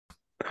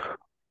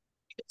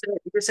You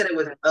just said it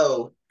with an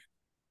O.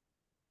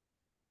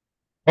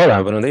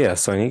 Hola, buenos días,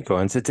 soy Nico,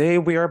 and today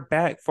we are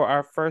back for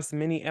our first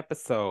mini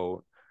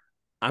episode.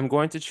 I'm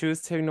going to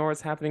choose to ignore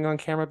what's happening on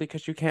camera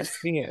because you can't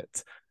see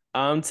it.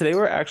 Today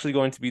we're actually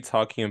going to be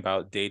talking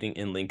about dating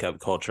in link up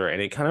culture,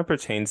 and it kind of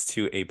pertains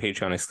to a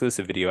Patreon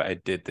exclusive video I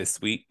did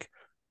this week,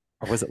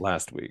 or was it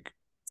last week?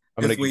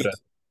 I'm gonna This give it week.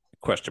 a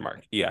question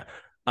mark. Yeah.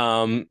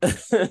 Um,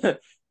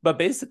 but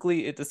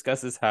basically, it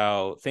discusses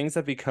how things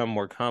have become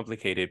more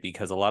complicated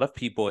because a lot of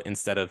people,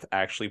 instead of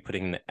actually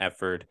putting in the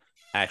effort,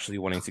 actually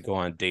wanting to go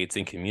on dates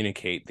and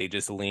communicate, they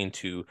just lean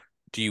to,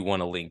 do you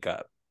want to link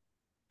up?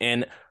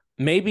 And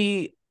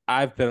maybe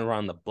I've been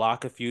around the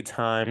block a few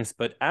times,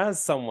 but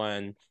as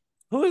someone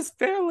who is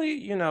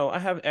fairly, I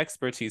have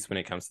expertise when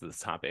it comes to this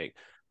topic,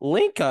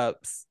 link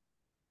ups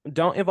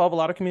don't involve a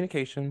lot of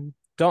communication,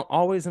 don't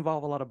always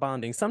involve a lot of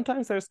bonding.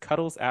 Sometimes there's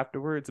cuddles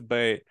afterwards,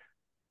 but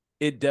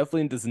it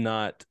definitely does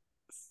not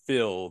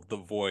fill the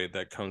void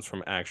that comes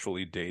from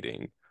actually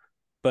dating.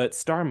 But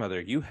Star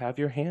Mother, you have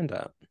your hand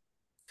up.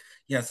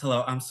 Yes,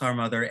 hello. I'm Star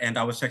Mother, and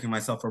I was checking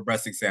myself for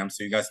breast exam,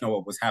 so you guys know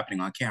what was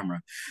happening on camera.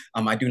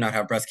 I do not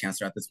have breast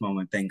cancer at this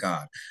moment, thank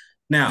God.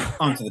 Now,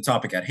 on to the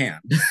topic at hand.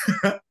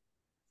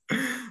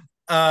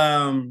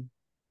 um,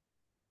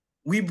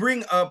 we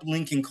bring up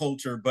linking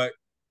culture, but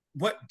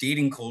what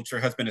dating culture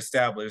has been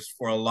established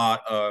for a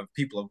lot of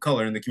people of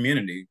color in the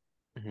community?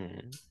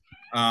 Mhm.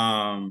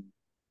 Um,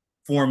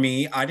 for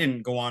me, I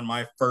didn't go on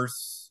my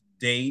first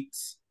date,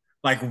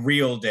 like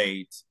real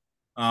date,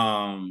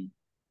 um,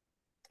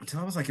 until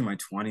I was like in my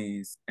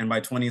 20s. And by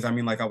 20s, I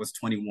mean like I was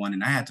 21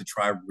 and I had to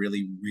try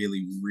really,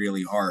 really,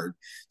 really hard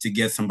to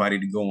get somebody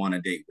to go on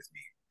a date with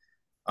me.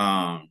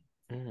 Um,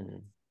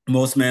 Mhm.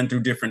 Most men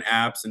through different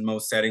apps and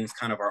most settings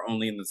kind of are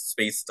only in the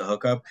space to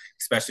hook up,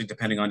 especially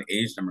depending on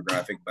age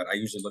demographic. But I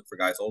usually look for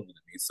guys older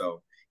than me.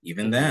 So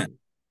even then. Mhm.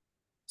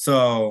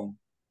 So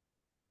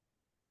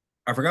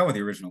I forgot what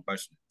the original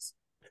question is.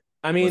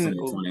 I Was in mean,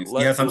 your 20s.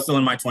 let, Yes, I'm still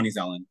in my 20s,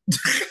 Ellen.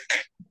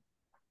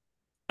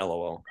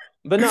 LOL.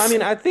 But no, I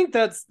mean, I think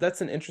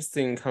that's an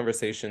interesting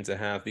conversation to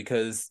have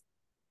because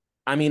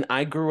I mean,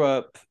 I grew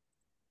up,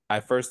 I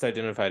first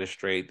identified as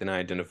straight, then I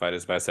identified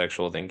as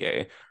bisexual, then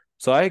gay.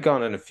 So I had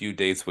gone on a few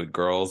dates with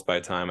girls by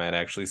the time I'd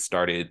actually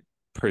started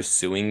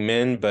pursuing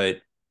men,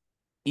 but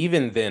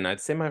even then, I'd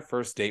say my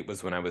first date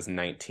was when I was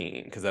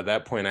 19, because at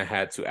that point I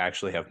had to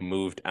actually have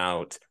moved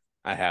out.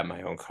 I had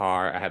my own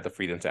car. I had the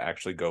freedom to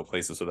actually go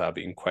places without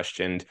being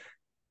questioned.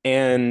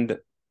 And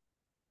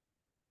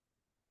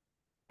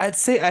I'd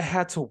say I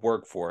had to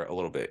work for it a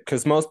little bit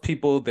because most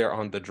people they're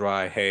on the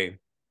dry, hey,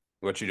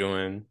 what you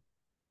doing?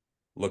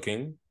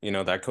 Looking,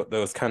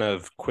 those kind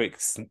of quick,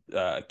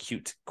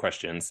 cute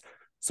questions.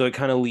 So it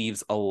kind of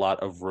leaves a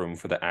lot of room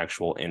for the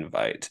actual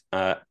invite.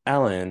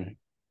 Alan,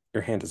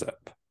 your hand is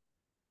up.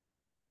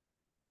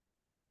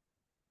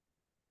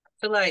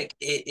 Feel like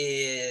it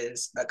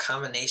is a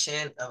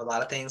combination of a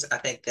lot of things. I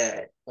think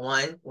that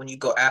one, when you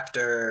go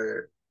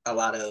after a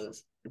lot of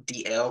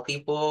DL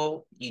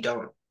people, you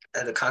don't,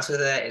 as a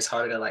consequence of that, it's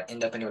harder to like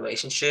end up in a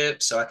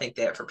relationship. So I think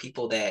that for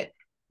people that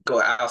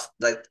go out,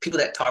 like people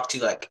that talk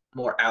to like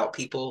more out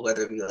people,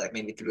 whether it be like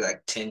maybe through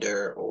like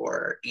Tinder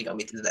or,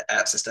 meet through the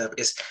apps and stuff,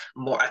 it's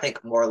more, I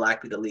think, more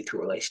likely to lead to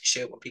a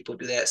relationship when people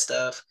do that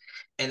stuff.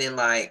 And then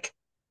like,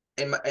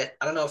 I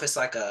don't know if it's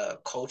like a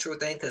cultural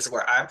thing because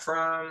where I'm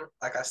from,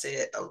 like I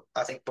said,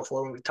 I think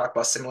before when we talked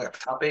about similar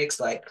topics,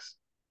 like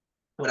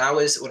when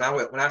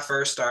I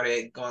first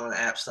started going on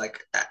apps,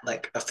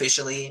 like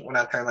officially when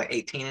I turned like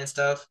 18 and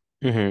stuff,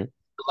 Mm-hmm.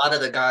 a lot of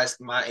the guys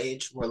my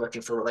age were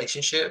looking for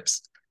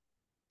relationships,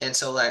 and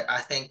so like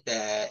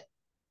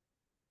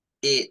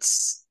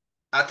it's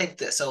I think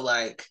that so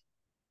like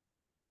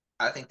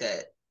I think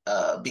that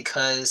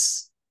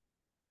because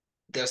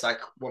there's like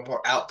we're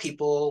more out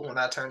people when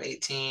I turned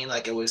 18,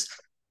 like it was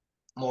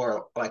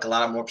more like a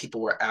lot of more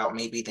people were out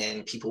maybe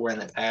than people were in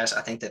the past.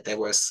 I think that there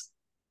was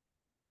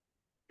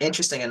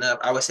interesting enough.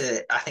 I would say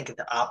that I think that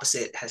the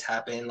opposite has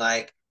happened.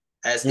 Like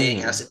as dating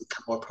Mm-hmm. has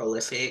become more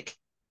prolific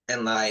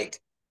and like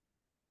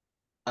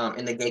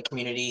in the gay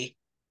community,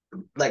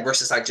 like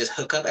versus like just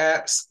hookup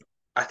apps.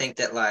 I think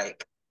that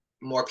like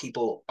more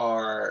people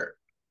are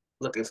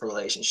looking for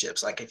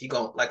relationships. Like if you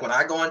go like when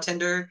I go on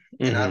Tinder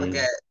and I look Mm-hmm.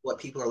 at what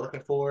people are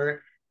looking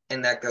for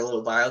and like their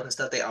little bios and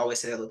stuff, they always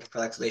say they're looking for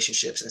like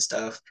relationships and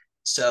stuff.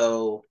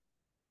 So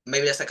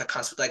maybe that's like a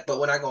concept. Like, but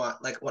when I go on,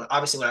 like when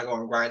obviously when I go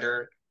on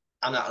Grinder,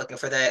 I'm not looking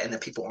for that, and the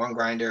people on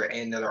Grinder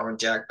and that are on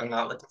Jack, I'm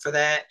not looking for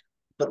that.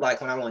 But like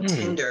when I'm on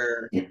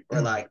Tinder or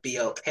Mm-hmm. like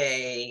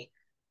BLK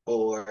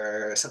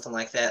or something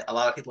like that, a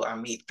lot of people I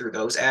meet through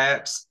those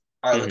apps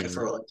are looking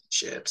for Mm-hmm.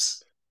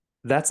 relationships.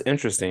 That's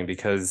interesting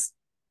because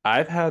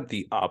I've had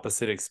the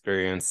opposite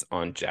experience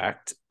on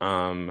Jacked.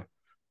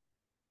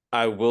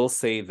 I will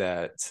say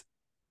that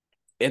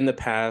in the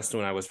past,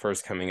 when I was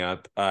first coming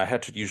up, I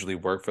had to usually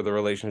work for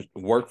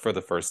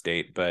the first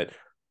date, but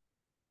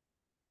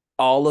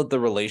all of the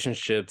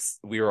relationships,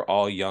 we were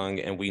all young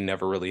and we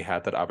never really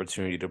had that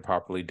opportunity to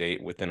properly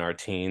date within our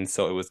teens.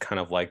 So it was kind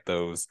of like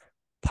those.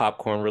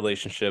 popcorn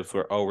relationships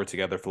where, oh, we're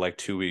together for like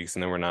 2 weeks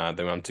and then we're not.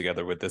 Then I'm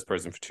together with this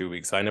person for 2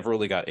 weeks. So I never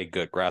really got a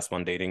good grasp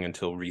on dating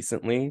until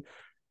recently.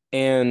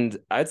 And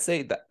I'd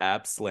say the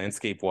apps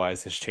landscape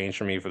wise has changed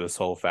for me for this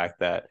whole fact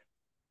that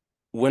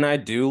when I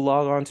do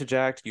log on to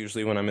Jacked,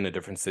 usually when I'm in a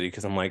different city,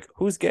 because I'm like,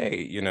 who's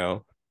gay?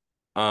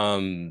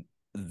 Um,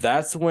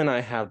 that's when I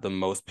have the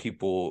most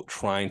people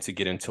trying to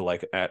get into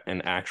like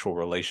an actual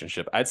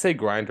relationship. I'd say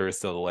Grindr is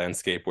still the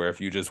landscape where if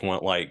you just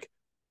want like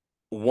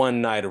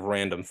one night of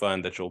random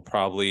fun that you'll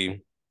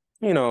probably,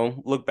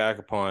 look back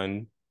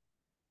upon,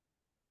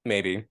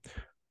 maybe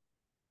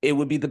it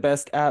would be the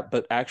best app,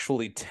 but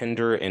actually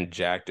Tinder and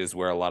Jacked is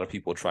where a lot of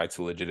people try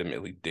to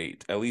legitimately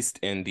date, at least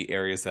in the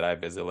areas that I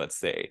visit, let's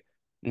say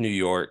New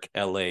York,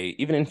 LA,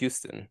 even in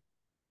Houston.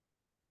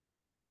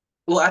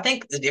 Well, I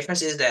think the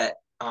difference is that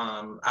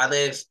I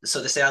live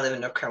so to say I live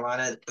in North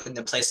Carolina in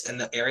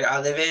the area I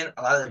live in,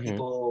 a lot of the Hmm.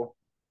 people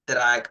that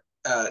I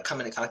come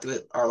into contact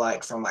with are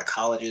like from like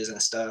colleges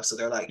and stuff. So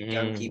they're like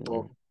young Mm,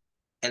 people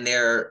and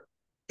they're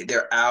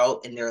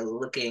out and they're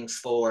looking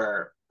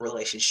for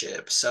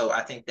relationships. So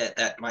I think that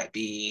that might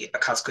be a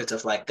consequence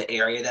of like the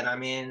area that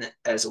I'm in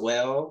as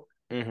well.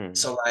 hmm.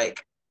 So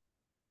like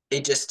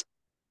it just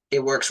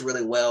it works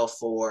really well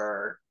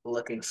for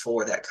looking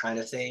for that kind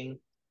of thing.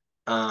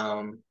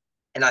 Um,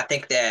 and I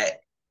think that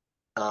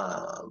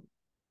um,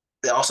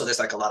 also there's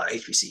like a lot of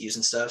HBCUs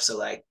and stuff. So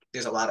like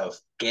there's a lot of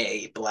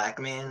gay black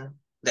men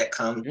that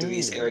come through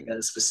these Mm.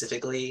 areas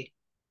specifically.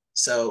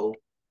 So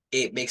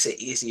it makes it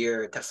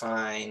easier to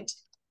find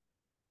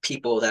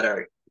people that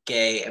are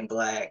gay and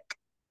black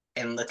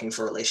and looking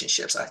for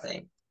relationships, I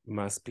think.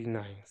 Must be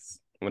nice.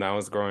 When I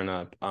was growing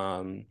up,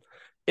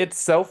 it's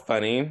so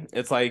funny.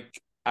 It's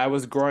like I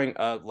was growing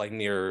up like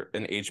near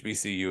an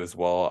HBCU as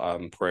well,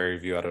 Prairie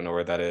View. I don't know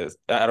where that is.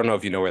 I don't know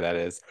if you know where that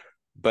is,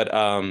 but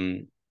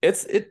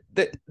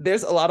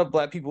there's a lot of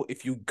black people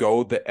if you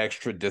go the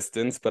extra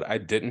distance, but I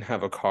didn't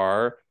have a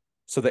car.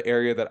 So the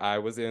area that I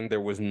was in,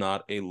 there was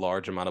not a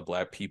large amount of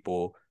black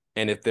people.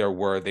 And if there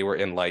were, they were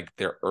in like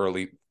their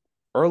early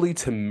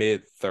to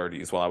mid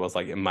 30s while I was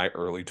like in my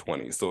early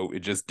 20s. So it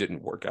just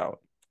didn't work out.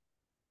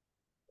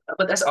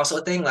 But that's also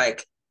a thing.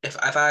 Like if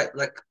I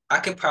like I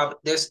could probably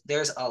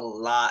there's a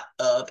lot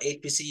of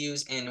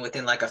HBCUs in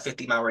within like a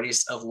 50-mile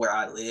radius of where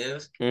I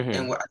live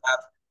and Hmm.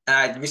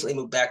 I recently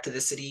moved back to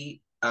the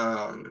city.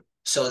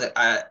 So that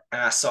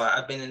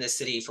I've been in this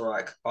city for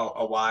like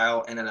a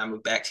while and then I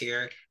moved back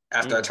here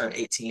after I Hmm. turned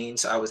 18.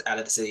 So I was out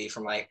of the city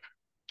from like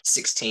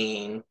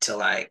 16 to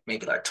like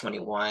maybe like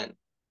 21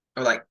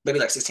 or like maybe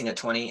like 16 to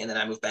 20 and then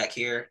I moved back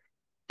here.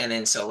 And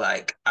then so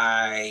like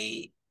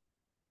I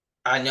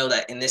know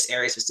that in this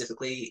area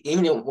specifically,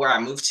 even where I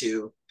moved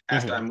to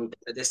after I Hmm. moved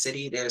to this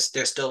city, there's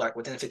still like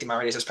within the 50-mile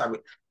radius, there's probably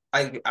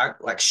I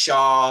like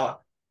Shaw,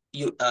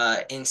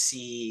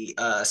 NC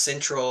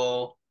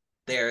Central,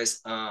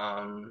 there's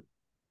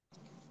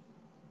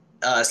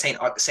Saint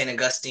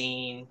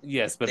Augustine,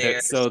 Yes, but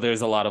there's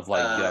there's a lot of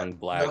like young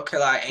black North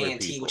Carolina queer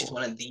A&T, which is people.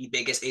 one of the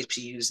biggest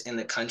HBCUs in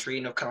the country.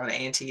 North Carolina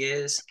A&T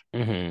is,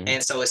 Hmm.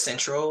 and so is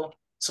Central.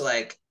 So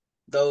like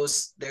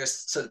those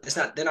there's so it's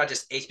not they're not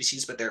just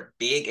HBCUs, but they're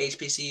big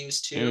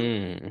HBCUs too.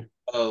 Mm.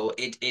 Oh,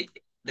 it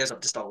there's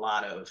just a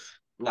lot of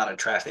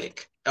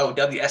traffic. Oh,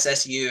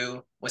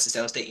 WSSU,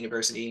 Winston-Salem State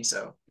University.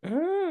 So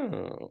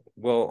Oh,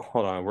 well,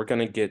 hold on. We're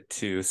gonna get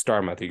to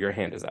Star Mother. Your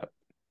hand is up.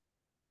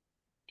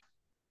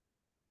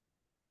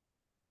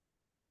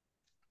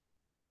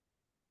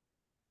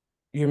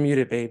 You're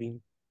muted, baby.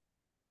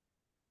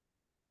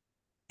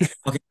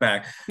 Okay,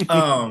 back.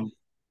 Um,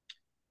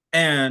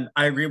 and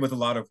I agree with a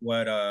lot of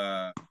what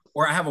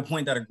or I have a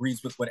point that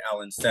agrees with what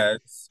Alan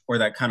says, or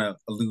that kind of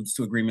alludes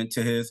to agreement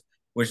to his,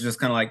 which is just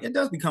kind of like it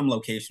does become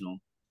locational.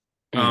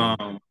 Mm.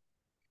 Um,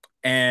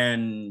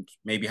 and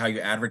maybe how you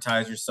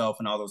advertise yourself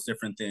and all those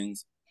different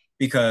things.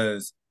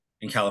 Because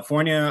in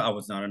California, I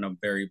was not in a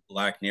very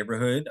black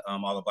neighborhood.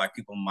 All the black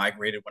people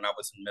migrated when I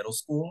was in middle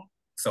school,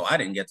 so I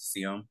didn't get to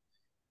see them.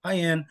 Hi,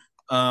 Ian.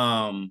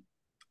 Um,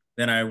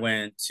 then I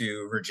went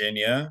to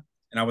Virginia,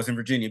 and I was in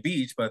Virginia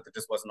Beach, but there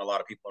just wasn't a lot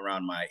of people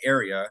around my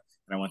area.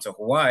 And I went to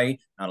Hawaii,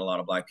 not a lot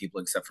of black people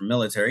except for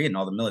military, and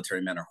all the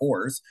military men are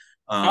whores.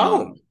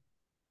 Oh,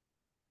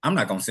 I'm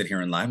not going to sit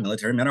here and lie.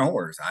 Military men are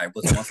whores. I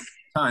was once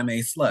upon a time a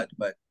slut,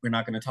 but we're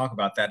not going to talk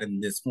about that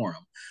in this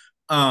forum.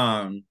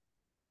 Um,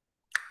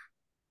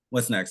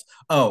 what's next?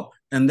 Oh,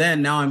 and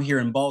then now I'm here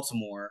in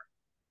Baltimore,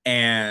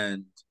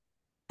 and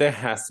there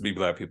has to be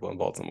black people in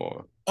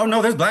Baltimore. oh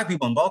no, there's black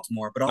people in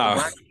Baltimore,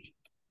 Oh,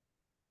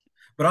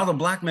 but all the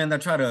black men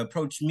that try to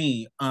approach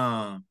me,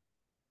 on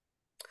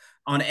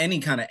any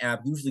kind of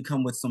app usually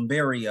come with some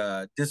very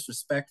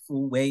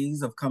disrespectful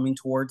ways of coming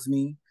towards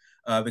me,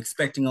 of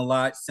expecting a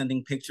lot,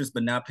 sending pictures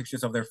but not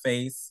pictures of their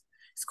face.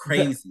 It's that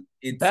crazy.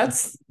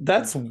 It's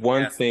that's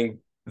one yes. thing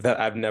that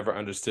I've never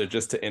understood.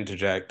 Just to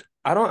interject,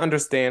 I don't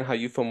understand how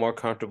you feel more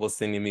comfortable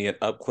sending me an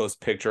up close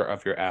picture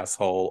of your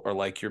asshole or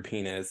like your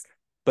penis,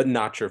 but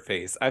not your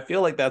face. I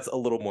feel like that's a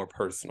little more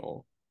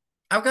personal.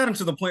 I've gotten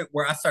to the point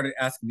where I started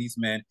asking these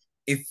men,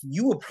 if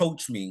you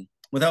approach me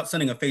without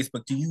sending a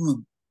Facebook, do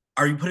you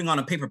Are you putting on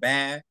a paper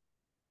bag?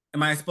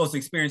 Am I supposed to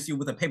experience you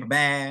with a paper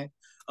bag,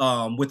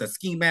 with a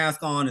ski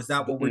mask on? Is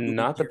that what we're doing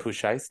Not the here?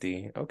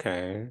 pusheisty.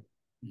 Okay.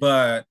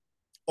 But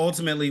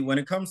ultimately, when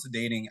it comes to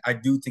dating, I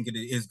do think it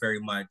is very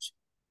much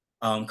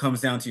comes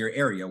down to your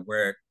area,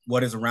 where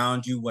what is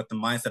around you, what the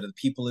mindset of the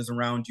people is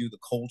around you, the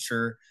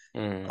culture.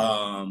 Mm.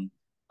 Um,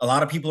 a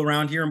lot of people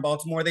around here in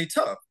Baltimore, they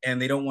tough and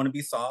they don't want to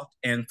be soft.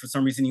 And for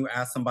some reason, you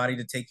ask somebody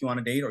to take you on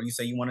a date, or you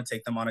say you want to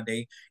take them on a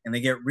date, and they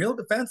get real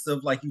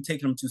defensive, like you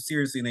taking them too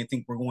seriously, and they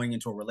think we're going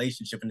into a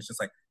relationship. And it's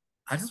just like,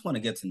 I just want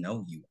to get to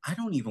know you. I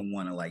don't even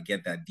want to like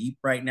get that deep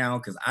right now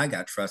because I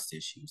got trust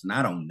issues and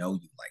I don't know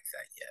you like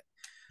that yet.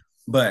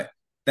 But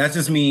that's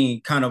just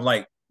me kind of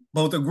like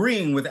both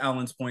agreeing with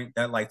Alan's point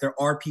that like there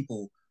are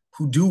people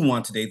who do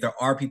want to date. There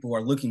are people who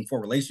are looking for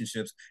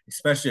relationships,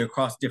 especially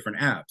across different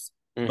apps.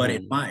 But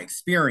in Hmm. my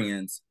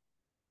experience,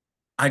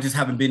 I just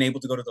haven't been able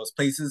to go to those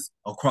places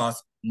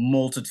across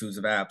multitudes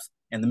of apps.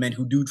 And the men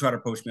who do try to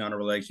approach me on a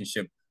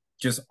relationship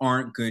just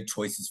aren't good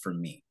choices for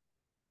me.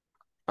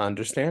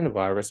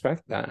 Understandable. I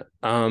respect that.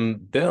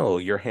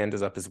 Bill, your hand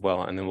is up as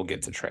well, and then we'll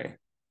get to Trey.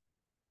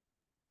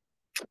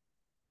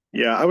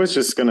 Yeah, I was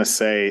just gonna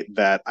say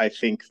that I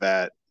think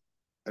that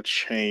a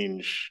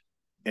change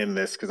in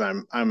this because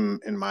I'm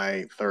in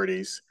my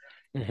 30s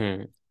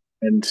Hmm.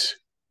 and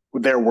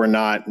there were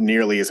not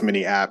nearly as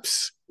many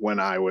apps when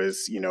I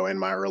was, in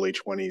my early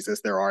 20s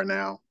as there are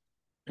now.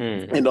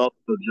 And Mm.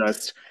 also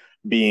just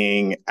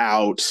being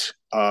out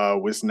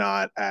was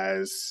not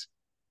as,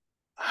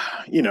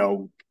 you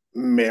know,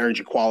 marriage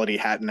equality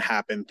hadn't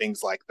happened,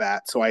 things like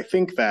that. So I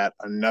think that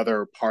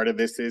another part of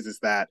this is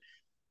that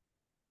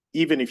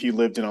even if you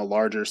lived in a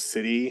larger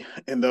city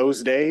in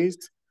those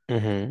days,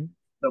 Hmm.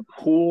 the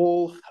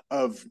pool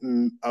of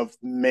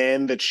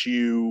men that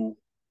you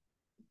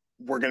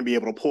were going to be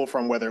able to pull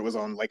from, whether it was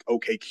on like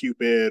OK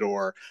Cupid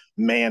or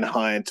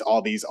Manhunt,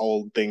 all these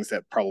old things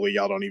that probably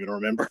y'all don't even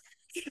remember.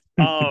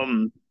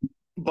 Um,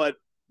 but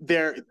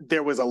there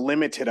was a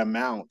limited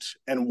amount,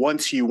 and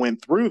once you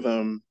went through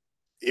them,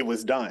 it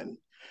was done.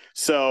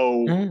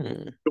 So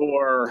Mm.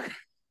 your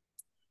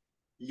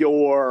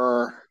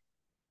your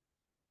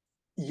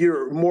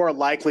you're more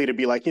likely to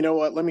be like, you know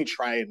what, let me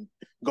try and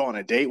go on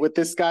a date with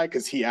this guy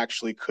because he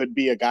actually could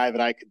be a guy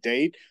that I could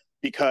date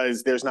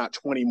because there's not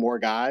 20 more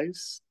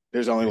guys.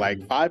 There's only like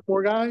Mhm. five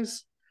more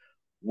guys.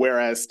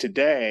 Whereas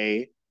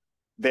today,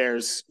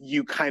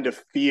 you kind of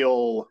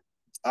feel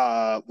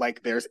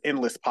like there's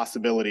endless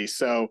possibilities.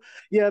 So,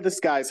 yeah, this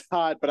guy's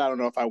hot, but I don't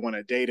know if I want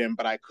to date him,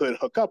 but I could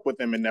hook up with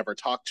him and never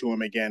talk to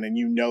him again. And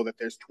you know that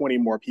there's 20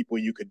 more people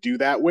you could do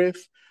that with.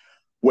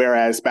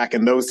 Whereas back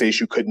in those days,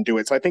 you couldn't do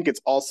it. So I think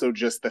it's also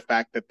just the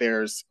fact that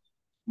there's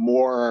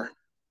more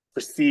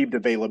perceived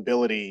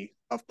availability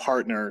of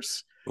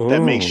partners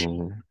that makes you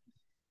Ooh.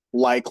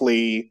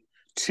 likely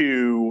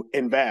to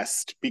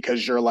invest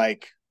because you're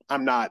like,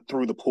 I'm not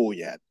through the pool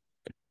yet.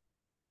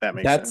 That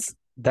makes sense.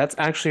 That's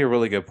actually a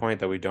really good point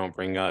that we don't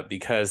bring up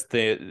because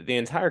the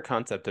entire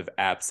concept of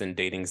apps and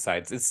dating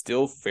sites is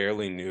still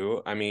fairly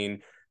new. I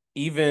mean,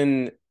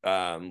 even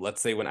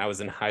let's say when I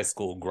was in high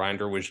school,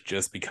 Grindr was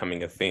just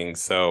becoming a thing.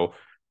 So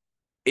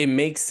it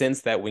makes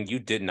sense that when you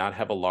did not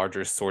have a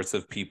larger source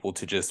of people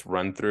to just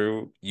run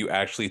through, you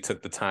actually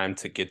took the time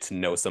to get to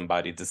know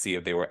somebody to see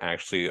if they were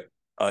actually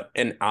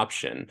an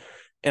option.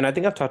 And I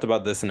think I've talked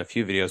about this in a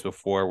few videos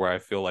before where I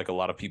feel like a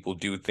lot of people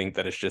do think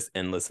that it's just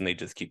endless and they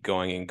just keep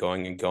going and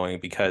going and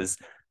going because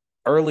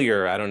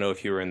earlier, I don't know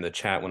if you were in the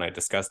chat when I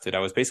discussed it. I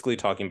was basically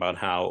talking about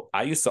how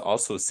I used to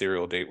also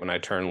serial date when I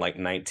turned like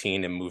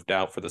 19 and moved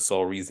out for the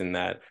sole reason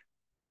that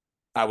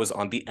I was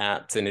on the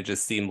apps and it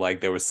just seemed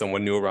like there was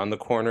someone new around the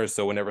corner.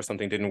 So whenever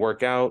something didn't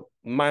work out,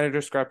 minor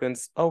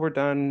discrepancies, oh, we're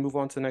done, move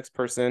on to the next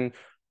person.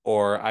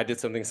 Or I did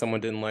something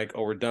someone didn't like,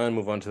 oh, we're done,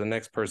 move on to the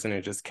next person. And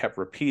it just kept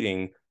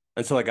repeating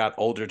until I got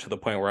older to the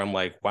point where I'm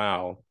like,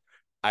 wow,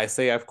 I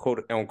say I've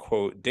quote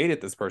unquote dated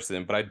this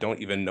person, but I don't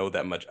even know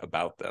that much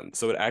about them.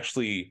 So it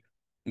actually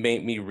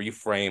made me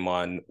reframe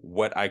on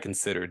what I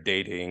consider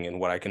dating and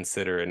what I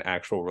consider an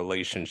actual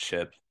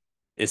relationship,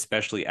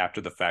 especially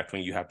after the fact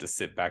when you have to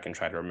sit back and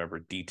try to remember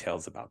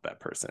details about that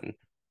person.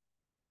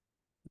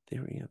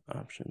 Theory of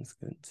options,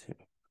 good too.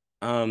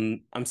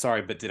 I'm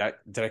sorry, but did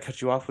I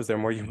cut you off? Was there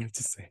more you wanted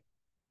to say?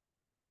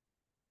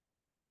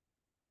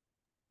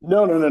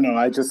 No, no, no, no.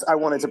 I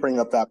wanted to bring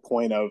up that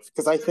point of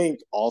because I think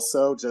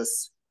also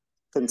just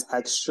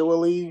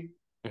contextually,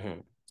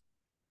 Mm-hmm.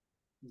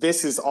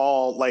 this is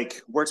all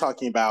like we're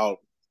talking about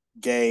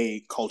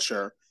gay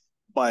culture,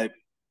 but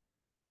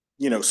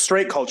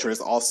straight culture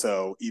has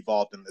also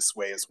evolved in this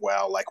way as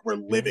well. Like we're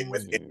living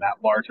within Mm-hmm. that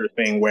larger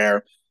thing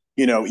where,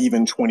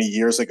 even 20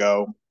 years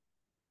ago,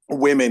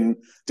 women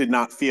did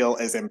not feel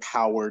as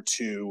empowered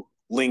to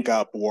link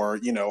up or,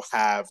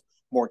 have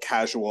more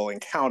casual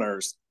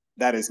encounters.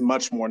 That is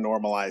much more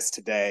normalized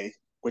today,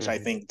 which I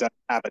Mm-hmm. think does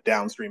have a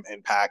downstream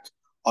impact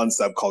on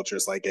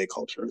subcultures like gay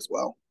culture as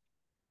well.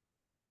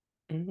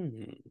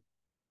 Mm-hmm.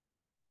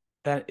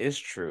 That is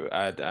true.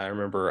 I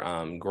remember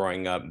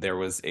growing up, there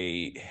was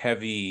a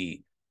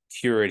heavy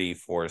purity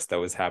force that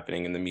was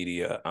happening in the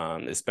media,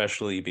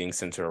 especially being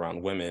centered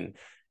around women.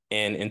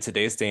 And in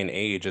today's day and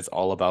age, it's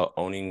all about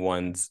owning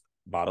one's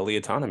bodily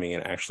autonomy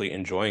and actually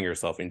enjoying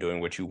yourself and doing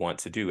what you want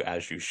to do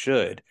as you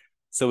should.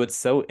 So it's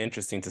so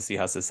interesting to see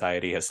how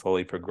society has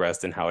slowly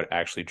progressed and how it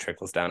actually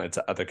trickles down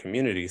into other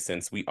communities,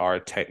 since we are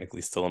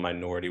technically still a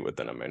minority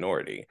within a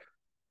minority.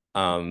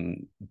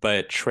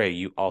 But Trey,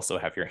 you also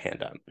have your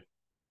hand up.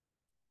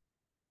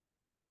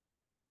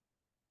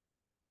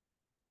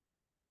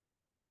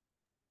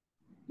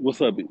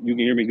 What's up? You can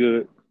hear me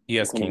good? I'm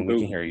Yes, coming King, we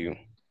can through. hear you.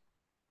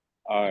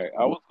 All right.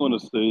 I was going to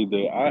say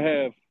that I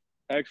have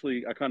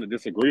actually, I kind of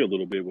disagree a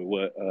little bit with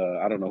what,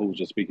 I don't know who was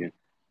just speaking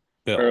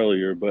Bill.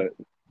 earlier, but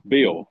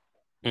Bill,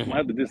 I'm going to Mm-hmm.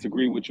 have to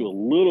disagree with you a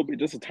little bit,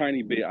 just a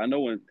tiny bit. I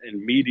know in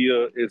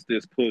media, it's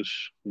this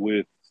push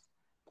with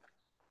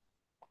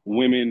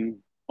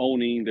women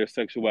owning their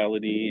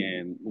sexuality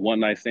and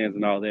one night stands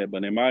and all that.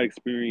 But in my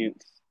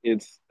experience,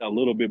 it's a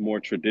little bit more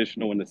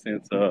traditional in the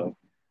sense of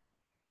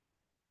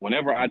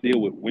whenever I deal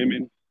with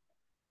women,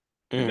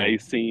 they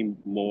Mm-hmm. seem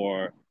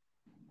more.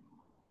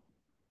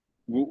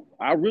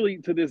 I really,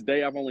 to this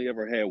day, I've only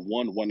ever had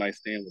one night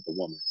stand with a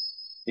woman.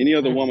 Any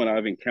other Mm-hmm. woman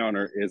I've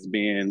encountered has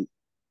been,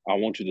 I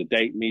want you to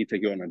date me,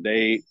 take you on a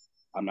date.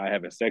 I'm not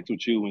having sex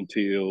with you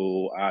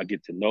until I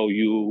get to know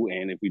you.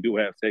 And if we do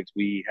have sex,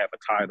 we have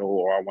a title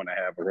or I want to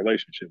have a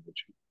relationship with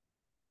you.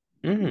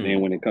 Then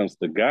Mm-hmm. when it comes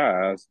to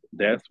guys,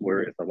 that's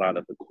where it's a lot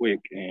of the quick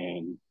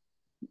and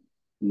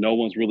no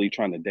one's really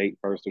trying to date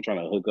first. They're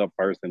trying to hook up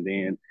first. And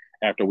then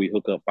after we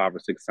hook up 5 or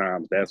 6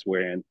 times, that's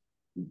when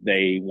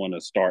they want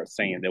to start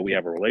saying that we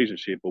have a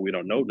relationship, but we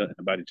don't know nothing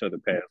about each other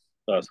past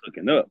us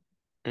hooking up.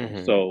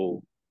 Mm-hmm.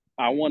 So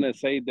I want to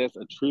say that's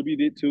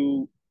attributed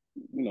to,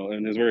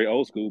 and it's very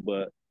old school,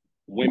 but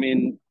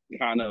women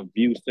kind of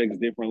view sex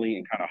differently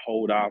and kind of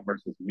hold out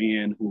versus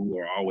men who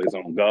are always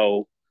on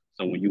go.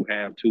 So when you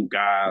have two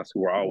guys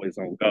who are always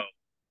on go,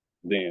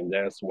 then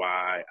that's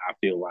why I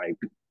feel like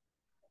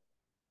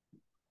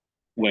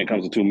when it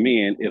comes to two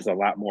men, it's a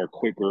lot more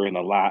quicker and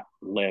a lot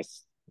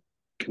less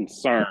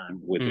concern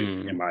with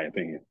it, in Mm. my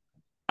opinion.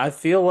 I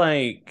feel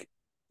like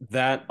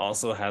that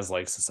also has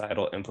like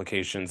societal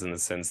implications in the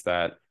sense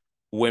that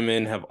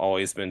women have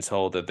always been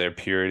told that their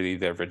purity,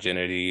 their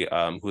virginity,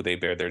 who they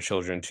bear their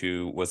children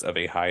to was of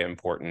a high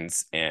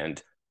importance.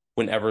 And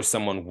whenever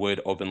someone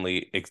would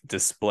openly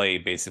display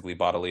basically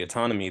bodily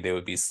autonomy, they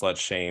would be slut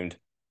shamed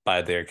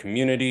by their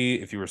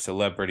community, if you were a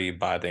celebrity,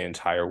 by the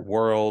entire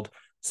world.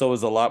 So it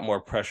was a lot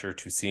more pressure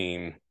to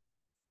seem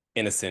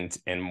innocent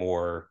and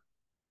more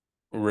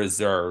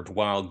reserved,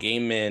 while gay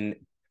men,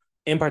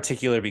 in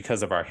particular,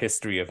 because of our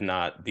history of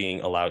not being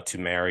allowed to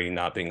marry,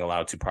 not being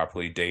allowed to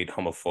properly date,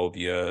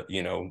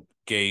 homophobia,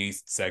 gay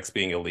sex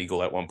being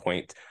illegal at one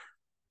point,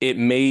 it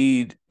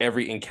made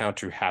every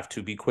encounter have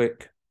to be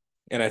quick.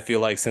 And I feel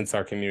like since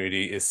our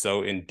community is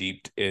so in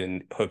deep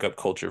in hookup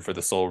culture for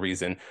the sole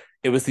reason,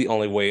 it was the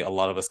only way a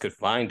lot of us could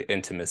find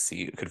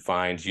intimacy, could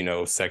find,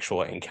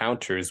 sexual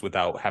encounters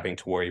without having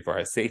to worry for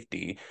our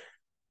safety.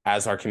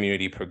 As our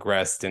community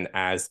progressed and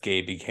as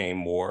gay became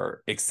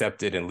more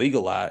accepted and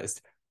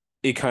legalized,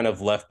 it kind of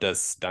left us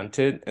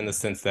stunted in the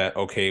sense that,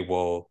 okay,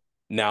 well,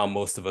 now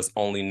most of us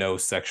only know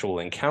sexual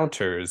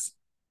encounters.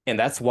 And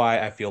that's why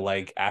I feel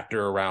like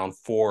after around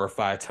 4 or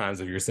 5 times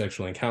of your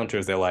sexual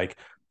encounters, they're like,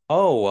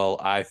 oh, well,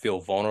 I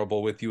feel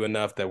vulnerable with you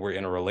enough that we're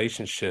in a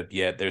relationship,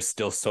 yet there's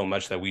still so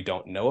much that we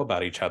don't know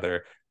about each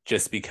other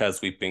just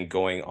because we've been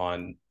going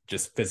on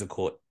just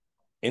physical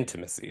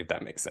intimacy, if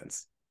that makes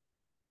sense.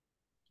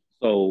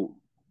 So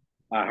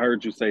I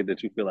heard you say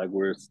that you feel like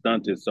we're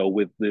stunted. So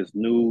with this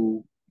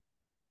new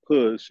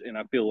push, and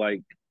I feel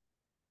like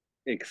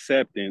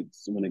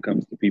acceptance when it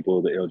comes to people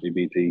of the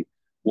LGBT,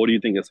 what do you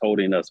think is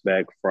holding us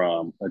back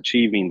from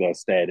achieving that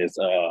status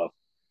of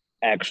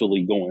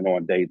actually going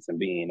on dates and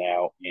being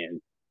out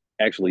and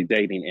actually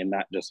dating and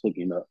not just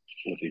hooking up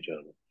with each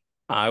other?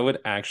 I would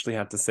actually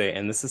have to say,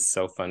 and this is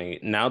so funny,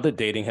 now that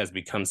dating has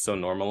become so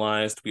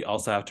normalized, we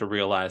also have to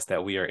realize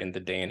that we are in the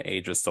day and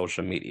age of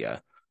social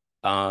media.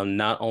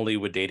 Not only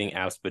with dating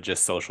apps, but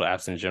just social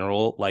apps in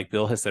general. Like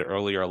Bill has said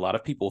earlier, a lot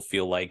of people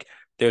feel like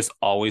there's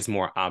always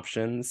more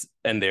options,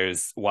 and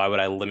why would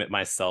I limit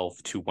myself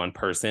to one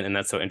person? And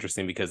that's so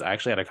interesting because I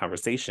actually had a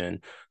conversation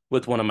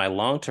with one of my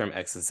long-term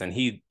exes, and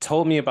he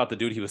told me about the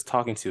dude he was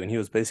talking to, and he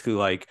was basically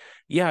like,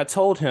 yeah, I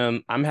told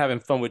him I'm having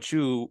fun with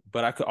you,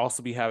 but I could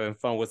also be having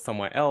fun with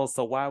someone else.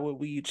 So why would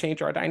we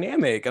change our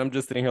dynamic? And I'm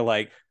just sitting here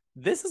like,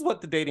 this is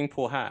what the dating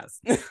pool has.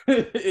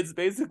 It's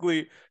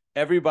basically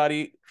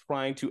everybody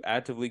trying to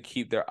actively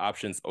keep their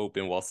options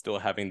open while still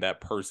having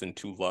that person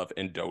to love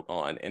and dote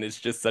on. And it's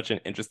just such an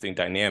interesting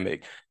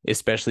dynamic,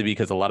 especially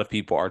because a lot of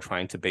people are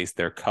trying to base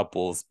their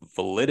couple's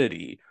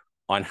validity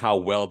on how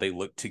well they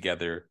look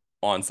together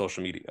on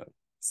social media.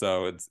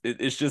 So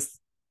it's just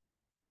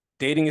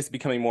dating is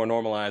becoming more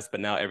normalized, but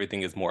now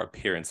everything is more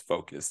appearance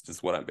focused,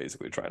 is what I'm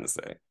basically trying to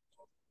say.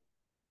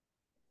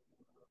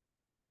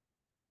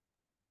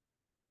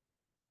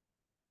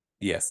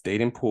 Yes,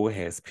 dating pool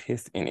has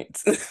piss in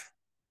it.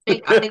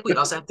 I think we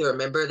also have to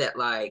remember that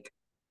like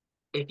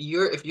if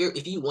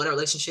you want a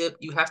relationship,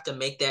 you have to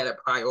make that a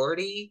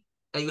priority,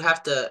 and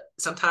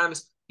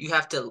sometimes you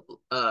have to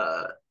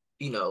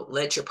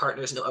let your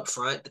partners know up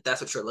front that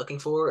that's what you're looking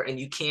for, and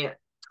you can't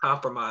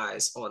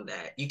compromise on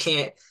that.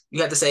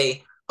 You have to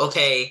say,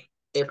 okay,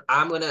 if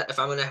I'm gonna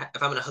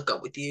hook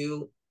up with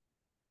you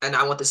and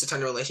I want this to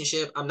turn a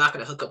relationship, I'm not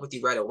gonna hook up with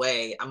you right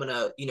away. I'm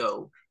gonna,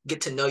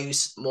 get to know you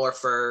more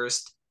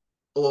first,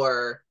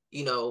 or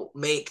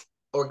make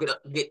or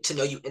get to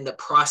know you in the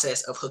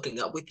process of hooking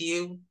up with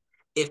you,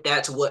 if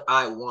that's what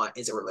I want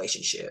is a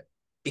relationship.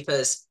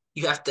 Because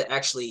you have to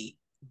actually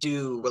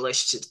do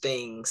relationship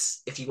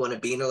things if you want to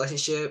be in a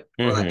relationship,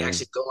 or like Mm-hmm.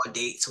 actually go on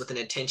dates with an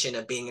intention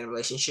of being in a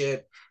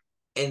relationship.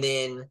 And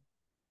then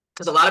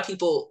because a lot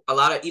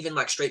of even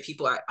like straight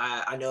people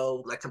I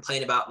know like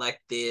complain about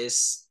like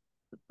this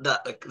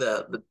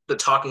the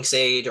talking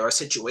stage or a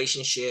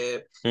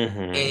situationship.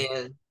 Mm-hmm.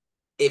 And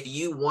if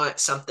you want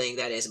something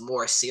that is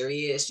more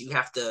serious, you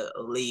have to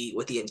lead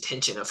with the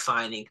intention of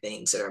finding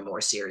things that are more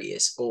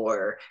serious.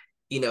 Or,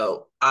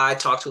 I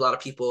talk to a lot of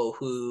people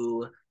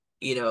who,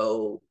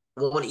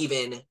 won't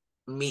even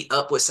meet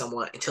up with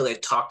someone until they've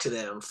talked to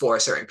them for a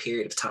certain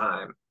period of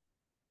time.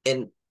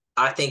 And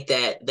I think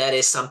that that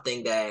is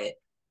something that,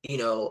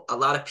 a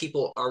lot of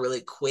people are really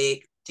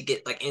quick to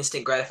get like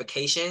instant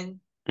gratification,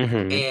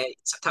 Mm-hmm. and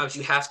sometimes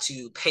you have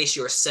to pace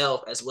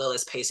yourself as well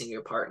as pacing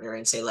your partner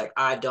and say, like,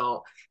 I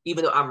don't,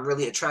 even though I'm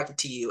really attracted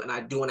to you and I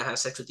do want to have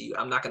sex with you,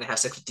 I'm not going to have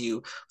sex with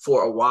you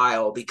for a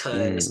while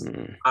because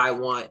Mm. I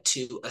want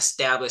to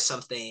establish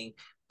something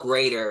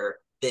greater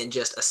than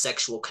just a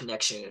sexual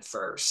connection at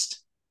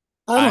first.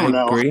 I I don't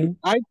know. agree.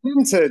 I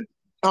tend to.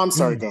 I'm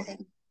sorry. Mm. Go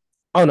ahead.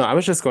 Oh no, I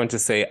was just going to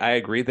say I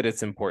agree that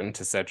it's important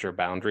to set your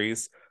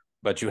boundaries,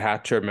 but you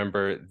have to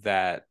remember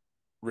that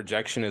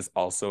rejection is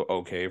also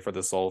okay for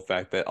the sole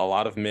fact that a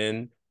lot of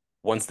men,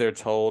 once they're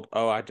told,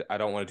 "Oh, I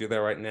don't want to do that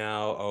right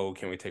now. Oh,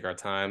 can we take our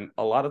time?"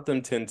 A lot of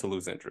them tend to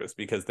lose interest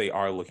because they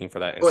are looking for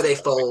that Or instant they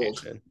fold.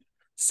 gratification.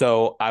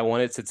 So I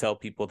wanted to tell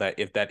people that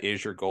if that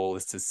is your goal,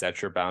 is to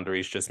set your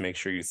boundaries, just make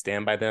sure you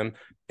stand by them.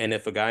 And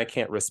if a guy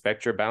can't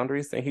respect your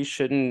boundaries, then he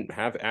shouldn't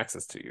have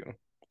access to you.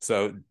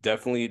 So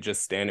definitely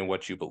just stand in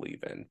what you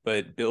believe in.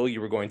 But Bill,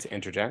 you were going to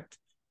interject?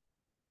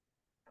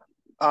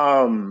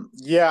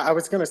 Yeah, I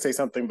was gonna say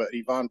something, but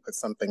Yvonne put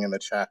something in the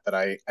chat that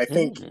I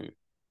think Mm.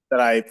 that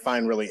I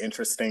find really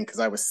interesting because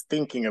I was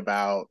thinking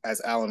about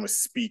as Alan was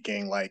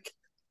speaking, like,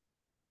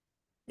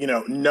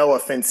 no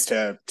offense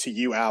to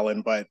you,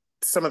 Alan, but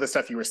some of the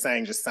stuff you were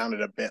saying just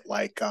sounded a bit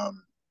like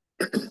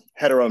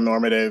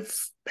heteronormative,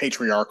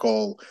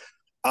 patriarchal,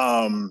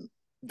 um,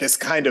 this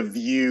kind of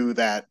view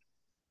that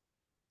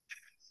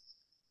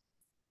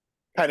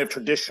kind of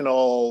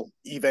traditional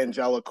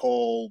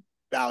evangelical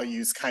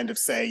values kind of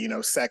say,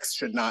 sex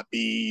should not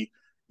be,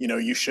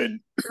 you should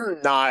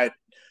not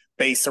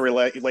base a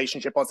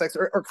relationship on sex,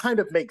 or kind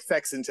of make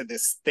sex into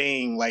this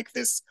thing, like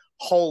this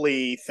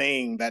holy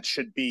thing that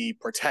should be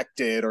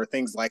protected or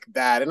things like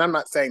that. And I'm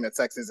not saying that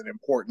sex isn't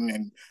important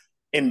and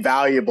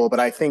invaluable, but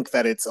I think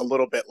that it's a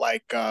little bit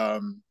like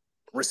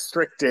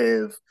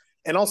restrictive,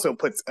 and also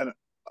puts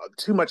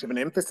too much of an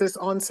emphasis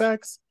on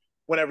sex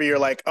whenever you're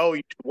like, oh,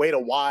 you should wait a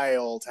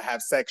while to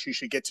have sex, you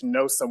should get to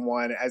know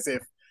someone, as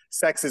if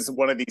sex is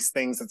one of these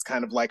things that's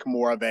kind of like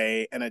more of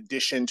an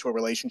addition to a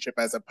relationship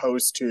as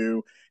opposed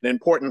to an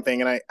important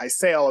thing. And I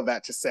say all of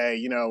that to say,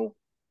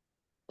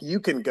 you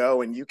can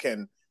go and you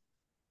can,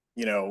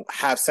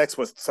 have sex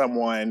with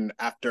someone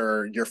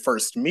after your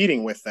first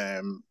meeting with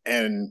them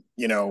and,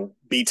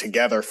 be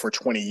together for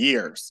 20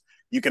 years.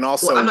 You can Well,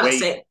 also I'm not wait.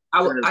 saying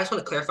I just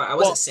want to clarify. I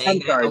wasn't Well, saying I'm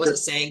that. I sorry. wasn't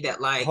saying that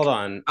Hold like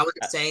on. I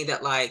wasn't saying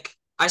that like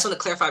I just want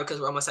to clarify because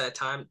we're almost out of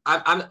time.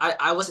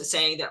 I wasn't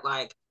saying that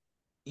like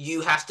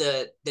you have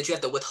to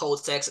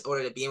withhold sex in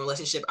order to be in a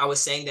relationship. I was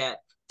saying that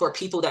for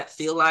people that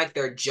feel like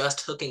they're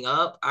just hooking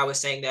up, I was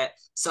saying that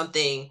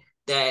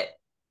that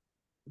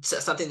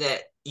something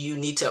that you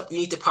need to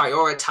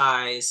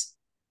prioritize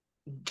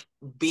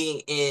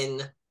being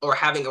in or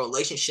having a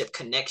relationship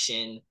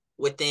connection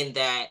within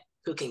that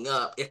hooking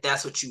up if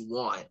that's what you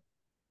want,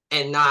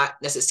 and not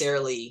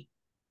necessarily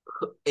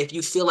if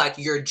you feel like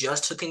you're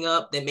just hooking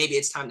up, then maybe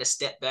it's time to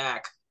step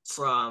back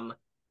from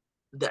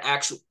the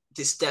actual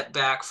to step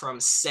back from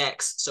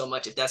sex so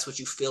much if that's what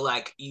you feel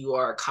like you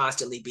are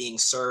constantly being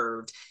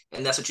served,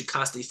 and that's what you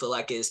constantly feel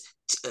like is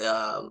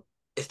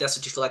if that's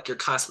what you feel like you're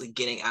constantly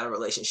getting out of a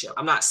relationship.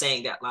 I'm not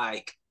saying that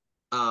like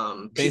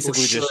people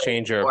Basically, should just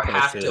change your or approach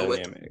have to the to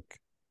with dynamic.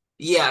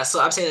 yeah. So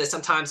I'm saying that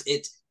sometimes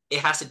it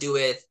has to do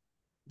with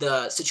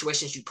the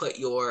situations you put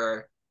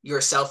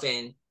yourself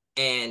in,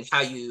 and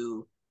how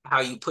you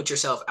put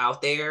yourself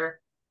out there,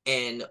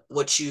 and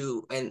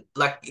and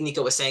like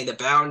Nico was saying, the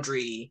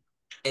boundary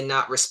and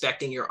not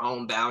respecting your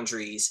own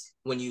boundaries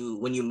when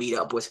you meet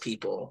up with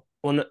people.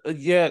 Well,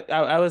 yeah,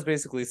 I was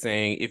basically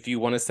saying if you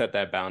want to set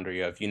that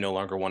boundary of you no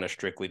longer want to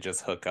strictly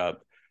just hook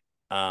up,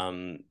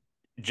 um,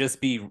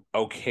 just be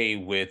okay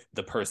with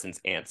the person's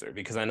answer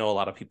because I know a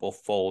lot of people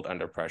fold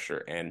under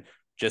pressure and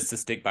just to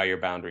stick by your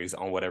boundaries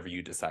on whatever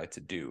you decide to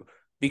do.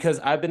 Because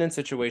I've been in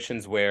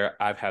situations where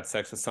I've had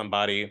sex with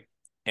somebody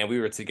And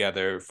we were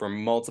together for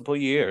multiple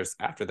years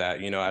after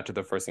that, after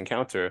the first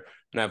encounter.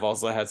 And I've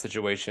also had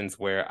situations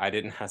where I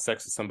didn't have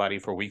sex with somebody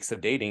for weeks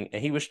of dating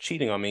and he was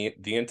cheating on me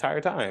the entire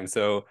time.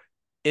 So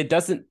it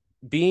doesn't,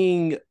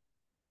 being,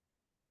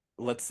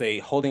 let's say,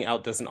 holding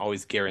out doesn't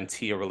always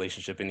guarantee a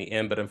relationship in the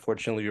end, but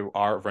unfortunately we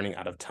are running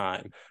out of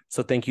time.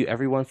 So thank you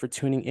everyone for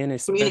tuning in,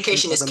 especially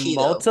Communication for is the key,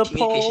 though.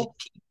 Communication is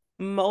key.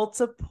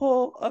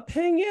 multiple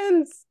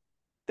opinions.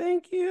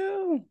 Thank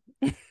you.